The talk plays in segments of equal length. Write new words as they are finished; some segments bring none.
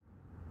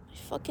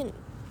fucking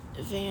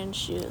van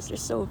shoes, they're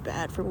so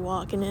bad for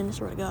walking in,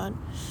 swear to God.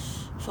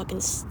 Fucking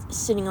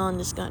sitting on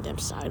this goddamn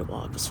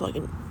sidewalk with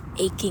fucking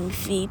aching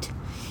feet.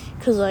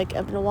 Cause, like,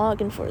 I've been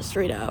walking for a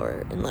straight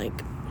hour and, like,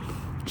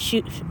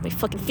 shoot, my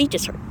fucking feet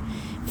just hurt.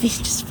 Feet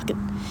just fucking...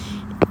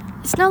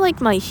 It's not like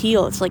my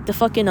heel, it's like the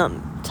fucking,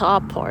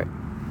 top part.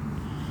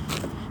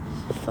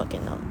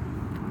 Fucking,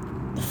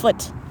 the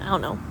foot, I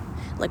don't know.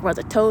 Like, where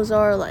the toes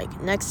are,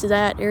 like, next to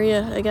that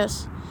area, I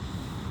guess.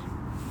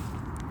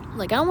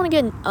 Like, I don't want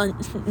to get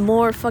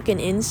more fucking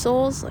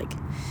insoles, like,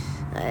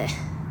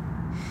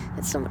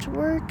 it's so much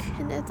work,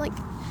 and it's, like,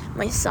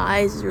 my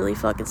size is really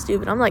fucking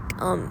stupid. I'm, like,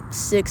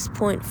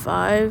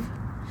 6.5,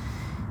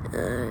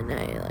 and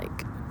I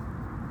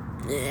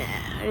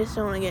just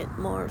don't want to get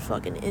more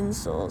fucking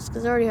insoles,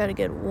 because I already had to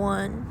get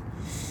one,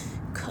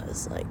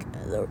 because, like,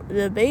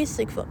 the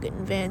basic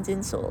fucking Vans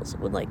insoles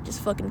would, like,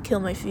 just fucking kill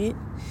my feet.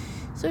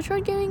 So I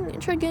tried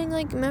getting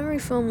like memory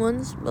foam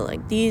ones, but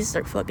like these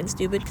are fucking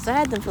stupid because I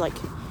had them for like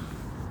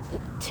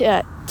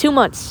 2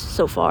 months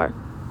so far,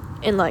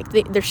 and like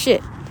they're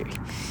shit.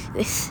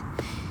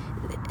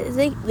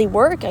 They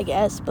work, I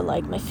guess, but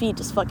like my feet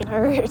just fucking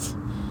hurt.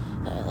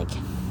 Like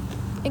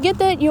I get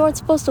that you aren't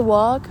supposed to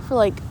walk for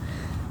like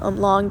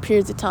long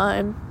periods of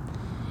time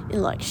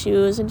in like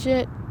shoes and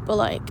shit, but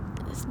like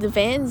the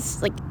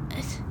Vans, like.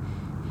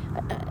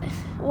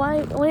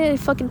 Why did I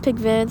fucking pick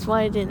Vans?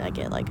 Why didn't I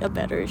get, like, a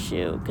better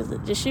shoe? Because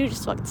the shoe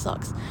just fucking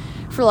sucks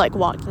for, like,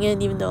 walking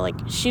in, even though,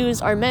 like,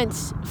 shoes are meant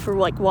for,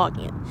 like,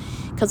 walking in.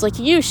 Because, like,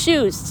 you use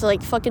shoes to,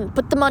 like, fucking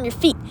put them on your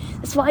feet.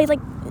 That's why, like,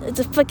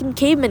 the fucking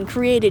cavemen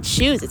created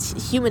shoes.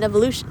 It's human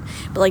evolution.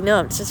 But, like, no,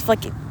 it's just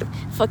fucking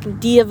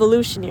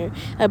de-evolution here.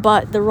 I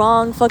bought the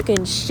wrong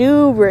fucking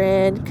shoe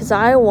brand because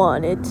I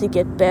wanted to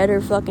get better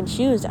fucking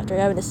shoes after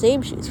having the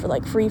same shoes for,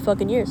 like, 3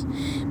 fucking years.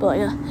 But, like,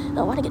 I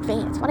want to get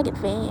Vans.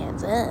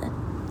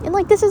 And,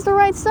 like, this is the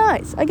right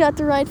size. I got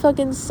the right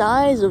fucking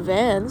size of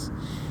Vans.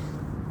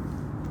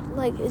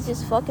 Like, it's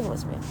just fucking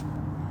with me.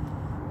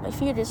 My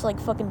feet are just, like,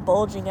 fucking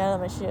bulging out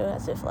of my shoe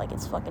as if, like,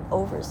 it's fucking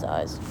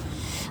oversized.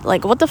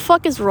 Like, what the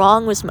fuck is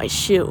wrong with my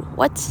shoe?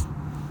 What?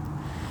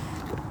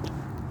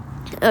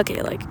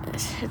 Okay, like,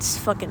 it's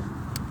fucking...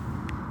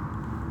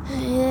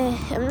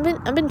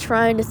 I've been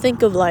trying to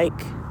think of,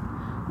 like,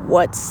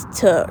 what's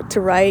to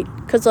write.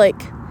 Because,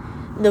 like,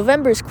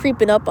 November's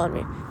creeping up on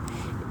me.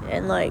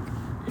 And, like...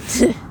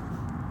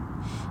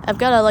 I've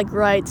gotta, like,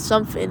 write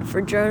something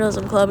for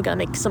journalism club. I gotta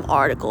make some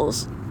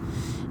articles.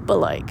 But,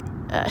 like,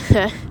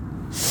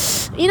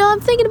 you know,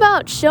 I'm thinking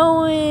about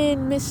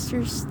showing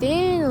Mr.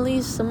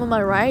 Stanley some of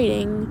my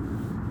writing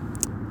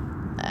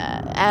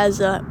as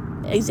a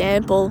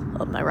example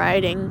of my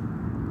writing.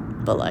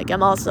 But, like,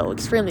 I'm also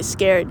extremely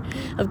scared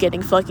of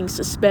getting fucking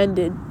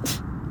suspended.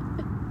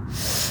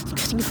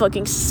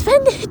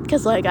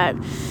 Because, like,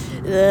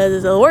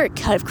 the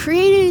work I've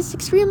created is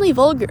extremely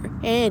vulgar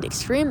and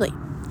extremely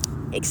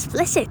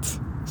explicit.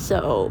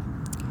 So,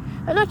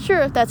 I'm not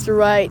sure if that's the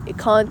right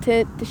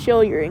content to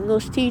show your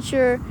English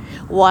teacher,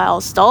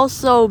 whilst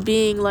also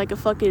being like a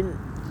fucking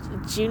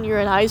junior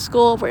in high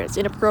school where it's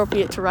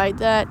inappropriate to write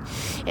that,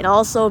 and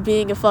also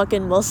being a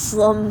fucking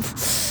Muslim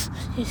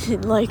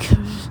in like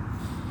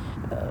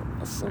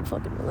Muslim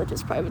fucking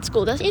religious private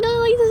school. That's, you know,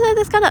 like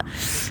that's kind of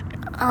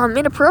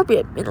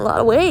inappropriate in a lot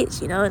of ways,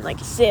 you know, and like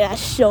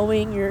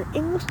showing your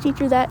English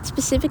teacher that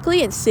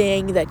specifically and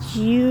saying that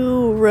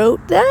you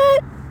wrote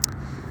that.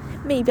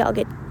 Maybe I'll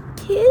get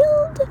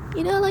killed,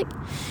 you know, like,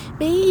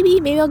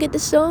 maybe I'll get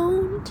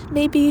disowned,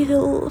 maybe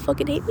he'll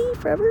fucking hate me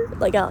forever,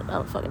 like, I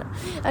don't fucking know,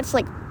 I just,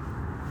 like,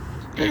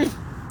 I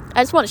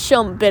just want to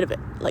show him a bit of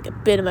it, like, a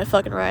bit of my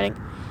fucking writing,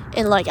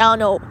 and, like, I don't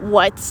know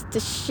what to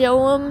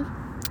show him.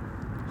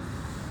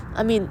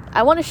 I mean,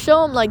 I want to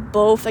show him, like,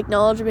 both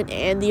acknowledgement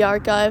and the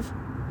archive,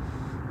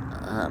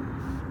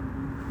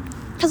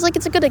 because, like,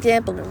 it's a good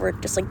example of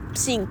work, just, like,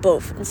 seeing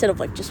both instead of,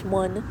 like, just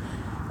one,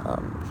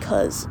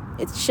 because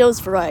it shows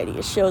variety,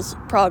 it shows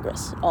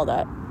progress, all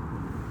that.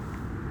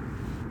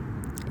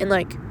 And,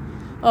 like,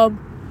 I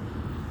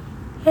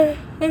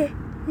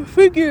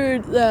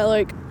figured that,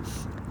 like,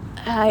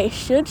 I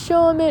should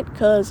show him it,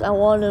 because I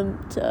want him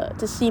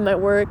to see my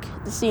work,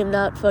 to see him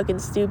not fucking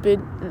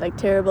stupid and, like,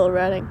 terrible at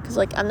writing, because,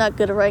 like, I'm not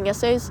good at writing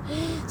essays,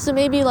 so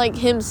maybe, like,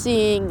 him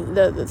seeing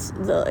the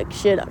like,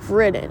 shit I've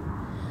written,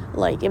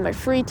 like, in my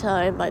free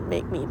time might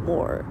make me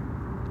more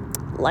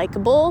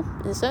likable,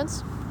 in a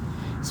sense.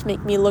 Just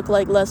make me look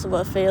like less of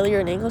a failure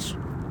in English.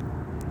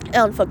 I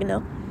don't fucking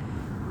know.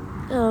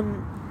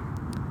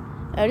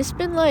 I've just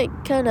been, like,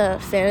 kind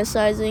of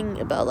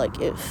fantasizing about, like,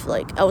 if,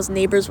 like, I was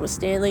neighbors with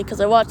Stanley, because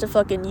I watched the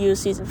fucking You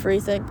Season 3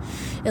 thing,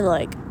 and,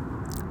 like,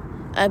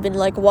 I've been,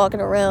 like,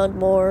 walking around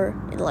more,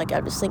 and, like,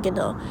 I'm just thinking,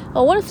 oh,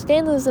 what if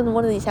Stanley lives in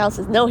one of these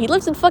houses? No, he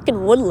lives in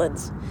fucking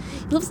Woodlands.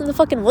 He lives in the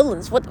fucking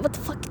Woodlands. What the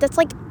fuck? That's,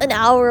 like, an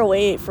hour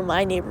away from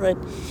my neighborhood,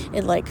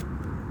 and, like,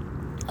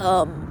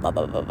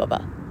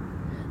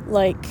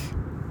 like,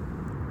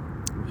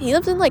 he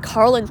lives in, like,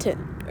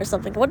 Harlington or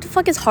something. What the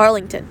fuck is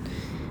Harlington?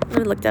 Let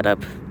me look that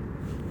up.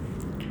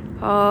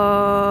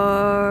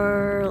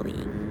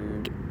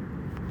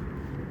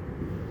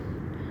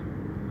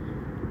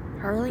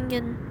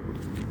 Harlingen?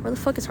 Where the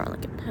fuck is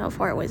Harlingen? How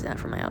far away is that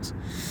from my house?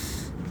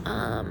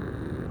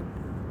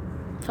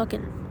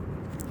 Fucking.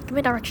 Give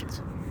me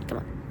directions. Come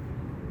on.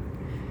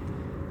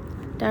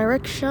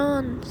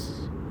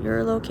 Directions.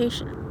 Your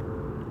location.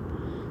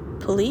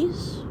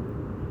 Police?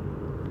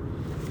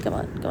 Come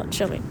on,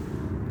 show me.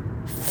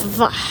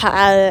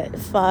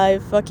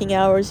 5 fucking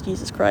hours,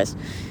 Jesus Christ.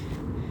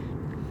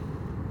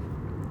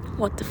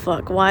 What the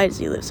fuck? Why does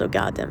he live so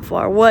goddamn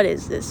far? What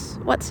is this?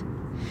 What?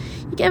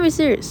 You can't be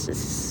serious.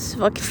 This is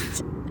fucking...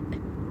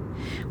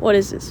 What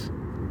is this?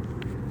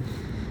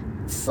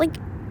 It's like...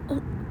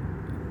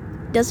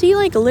 Does he,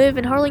 like, live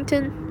in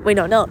Harlington? Wait,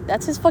 no.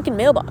 That's his fucking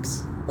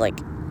mailbox. Like...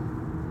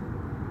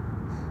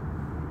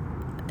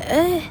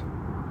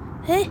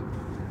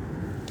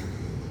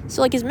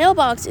 So, like, his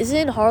mailbox is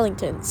in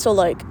Harlington. So,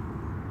 like...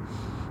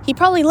 He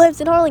probably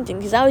lives in Harlington,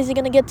 because how is he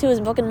gonna get to his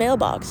fucking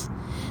mailbox?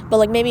 But,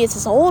 like, maybe it's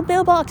his old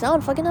mailbox. I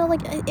don't fucking know. Like,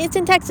 it's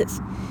in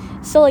Texas.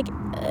 So, like...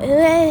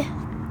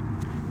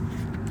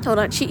 Hold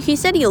on. He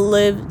said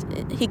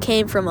he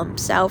came from,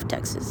 South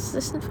Texas. Is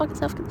this in fucking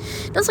South? No,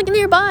 it's, like,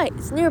 nearby.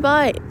 It's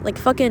nearby. Like,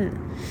 fucking,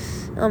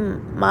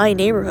 my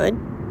neighborhood.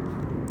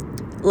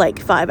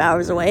 Like, 5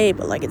 hours away,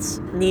 but, like, it's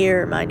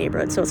near my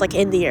neighborhood. So, it's, like,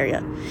 in the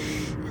area.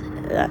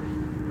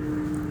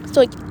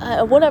 So, like,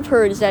 what I've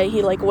heard is that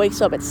he, like,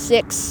 wakes up at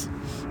 6.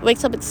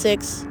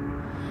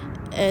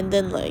 And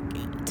then, like,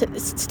 to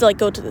like,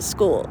 go to the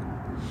school.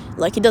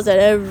 Like, he does that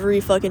every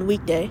fucking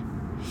weekday.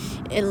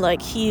 And,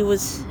 like, he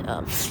was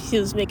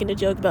making a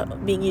joke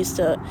about being used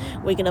to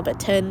waking up at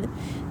 10.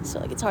 So,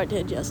 like, it's hard to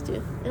adjust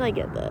to. And I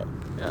get that.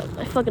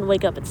 I fucking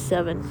wake up at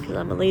 7 because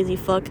I'm a lazy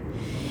fuck.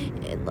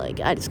 And, like,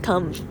 I just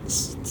come to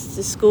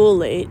school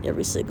late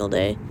every single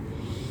day.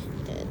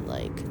 And,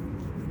 like,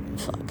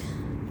 fuck.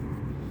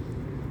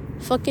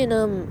 Fucking,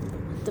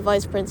 the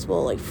vice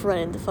principal, like,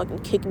 threatened to fucking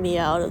kick me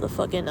out of the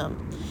fucking,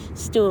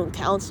 student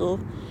council.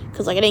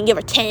 Because, like, I didn't give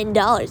her $10.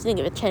 I didn't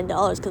give her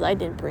 $10 because I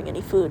didn't bring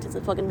any food to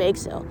the fucking bake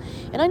sale.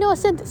 And I know I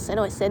said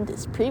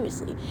this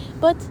previously.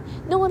 But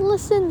no one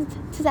listened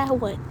to that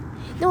one.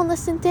 No one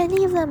listened to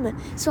any of them.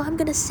 So I'm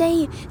gonna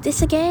say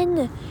this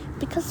again.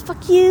 Because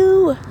fuck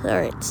you.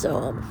 Alright,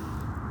 so,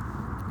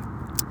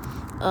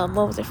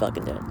 what was I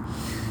fucking doing?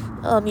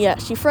 Yeah,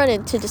 she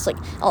threatened to just, like,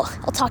 I'll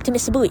talk to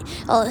Miss Bowie.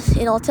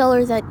 And I'll tell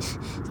her that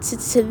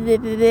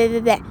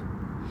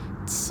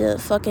to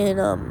fucking,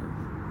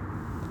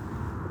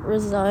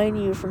 resign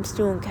you from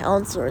student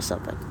council or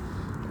something.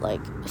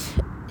 Like,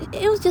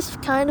 it was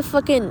just kind of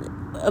fucking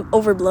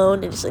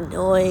overblown and just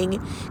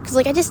annoying. Because,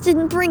 like, I just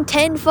didn't bring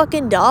 $10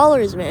 fucking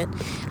dollars, man.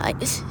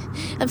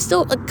 I'm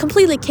still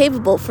completely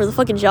capable for the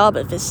fucking job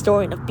of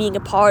historian, of being a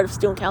part of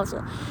student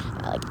council.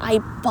 Like, I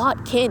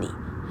bought candy.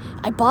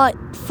 I bought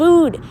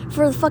food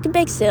for the fucking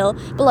bake sale,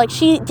 but, like,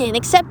 she didn't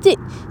accept it.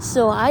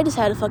 So I just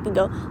had to fucking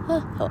go,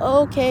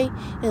 okay.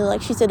 And,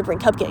 like, she said to bring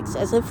cupcakes,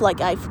 as if, like,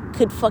 I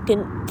could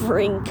fucking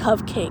bring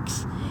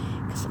cupcakes.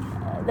 Because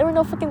there were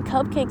no fucking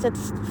cupcakes at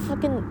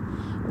fucking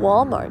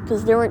Walmart,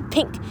 because they weren't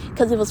pink,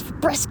 because it was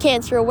breast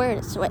cancer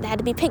awareness, so it had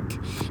to be pink.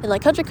 And,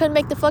 like, Hunter couldn't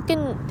make the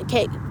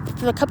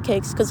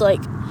cupcakes, because,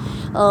 like,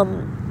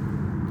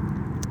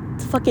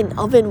 the fucking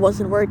oven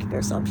wasn't working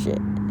or some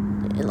shit.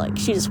 And, like,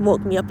 she just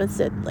woke me up and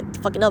said, like, the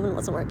fucking oven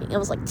wasn't working. It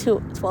was, like,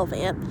 12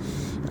 a.m.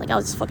 And, like, I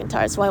was just fucking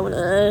tired, so I went,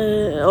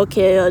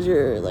 okay,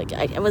 Audrey. Like,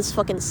 I was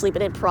fucking asleep. I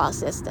didn't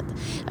process that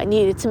I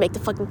needed to make the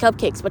fucking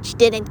cupcakes, but she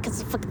didn't,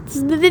 because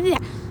fucking...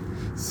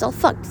 So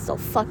fucked.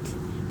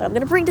 But I'm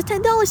gonna bring the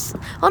 $10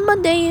 on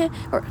Monday,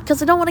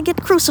 because I don't want to get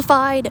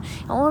crucified.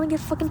 I don't want to get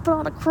fucking put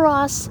on a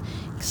cross.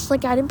 Because,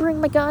 like, I didn't bring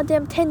my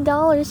goddamn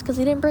 $10, because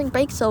he didn't bring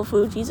bake sale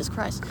food. Jesus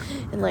Christ.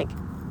 And, like...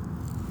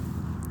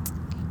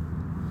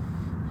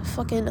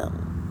 Fucking,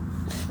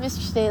 Mr.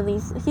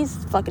 Stanley's, he's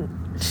fucking,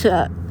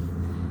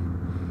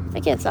 I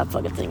can't stop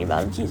fucking thinking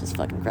about him, Jesus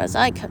fucking Christ.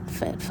 I can't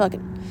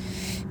fucking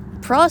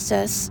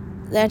process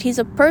that he's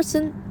a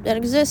person that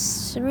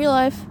exists in real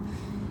life,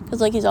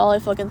 because, like, he's all I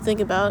fucking think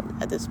about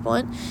at this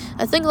point.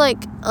 I think,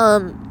 like,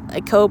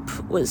 I cope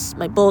with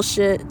my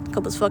bullshit,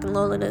 cope with fucking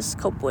loneliness,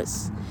 cope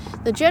with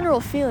the general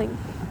feeling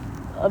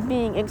of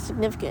being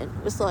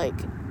insignificant, was like,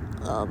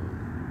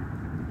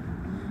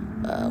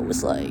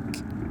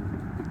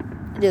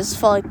 just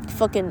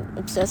fucking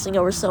obsessing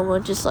over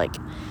someone, just, like,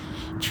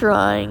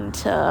 trying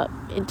to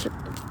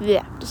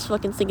just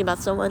fucking thinking about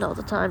someone all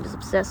the time, just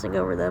obsessing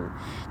over them,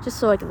 just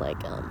so I can,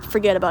 like,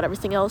 forget about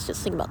everything else,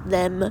 just think about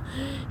them.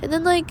 And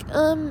then, like,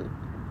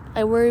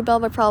 I worry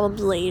about my problems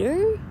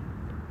later,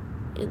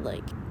 and,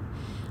 like,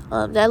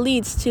 that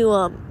leads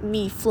to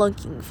me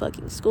flunking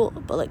fucking school.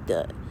 But, like,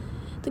 the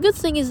good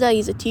thing is that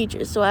he's a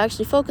teacher, so I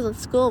actually focus on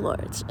school more.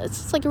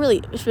 It's like a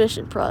really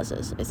efficient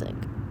process, I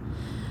think.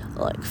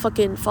 Like,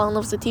 fucking fall in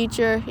love with the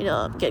teacher, you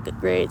know, get good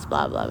grades,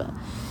 blah, blah, blah.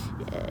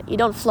 Yeah, you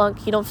don't flunk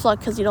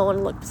because you don't want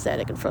to look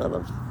pathetic in front of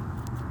them.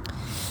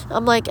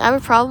 I'm like, I have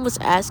a problem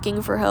with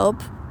asking for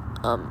help.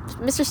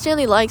 Mr.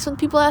 Stanley likes when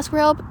people ask for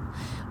help,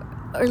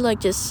 or, like,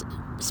 just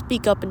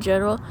speak up in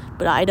general,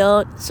 but I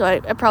don't, so I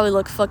probably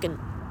look fucking,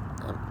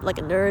 like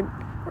a nerd,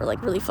 or,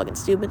 like, really fucking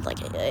stupid, like,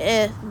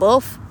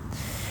 both.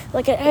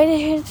 Like,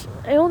 I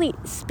only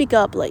speak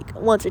up, like,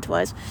 once or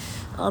twice.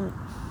 I've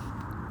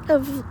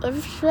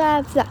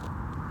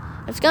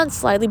gotten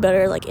slightly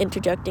better, like,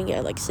 interjecting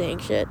and, like, saying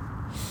shit.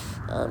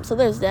 So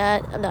there's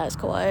that. I'm not as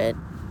quiet.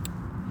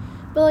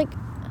 But, like,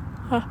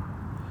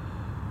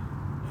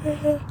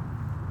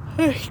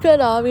 it's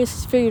kind of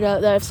obvious figured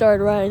out that I've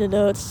started writing the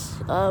notes.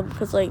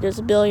 Because, like, there's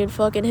a billion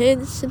fucking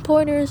hints and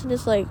pointers, and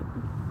it's, like,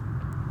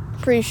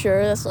 pretty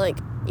sure that's, like,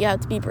 you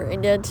have to be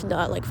brain dead to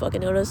not, like,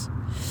 fucking notice.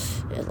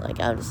 And, like,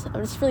 I'm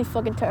just really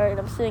fucking tired, and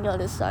I'm sitting on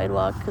this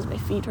sidewalk because my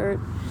feet hurt.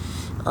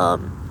 I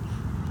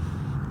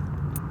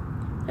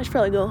should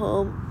probably go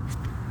home.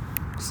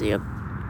 See ya.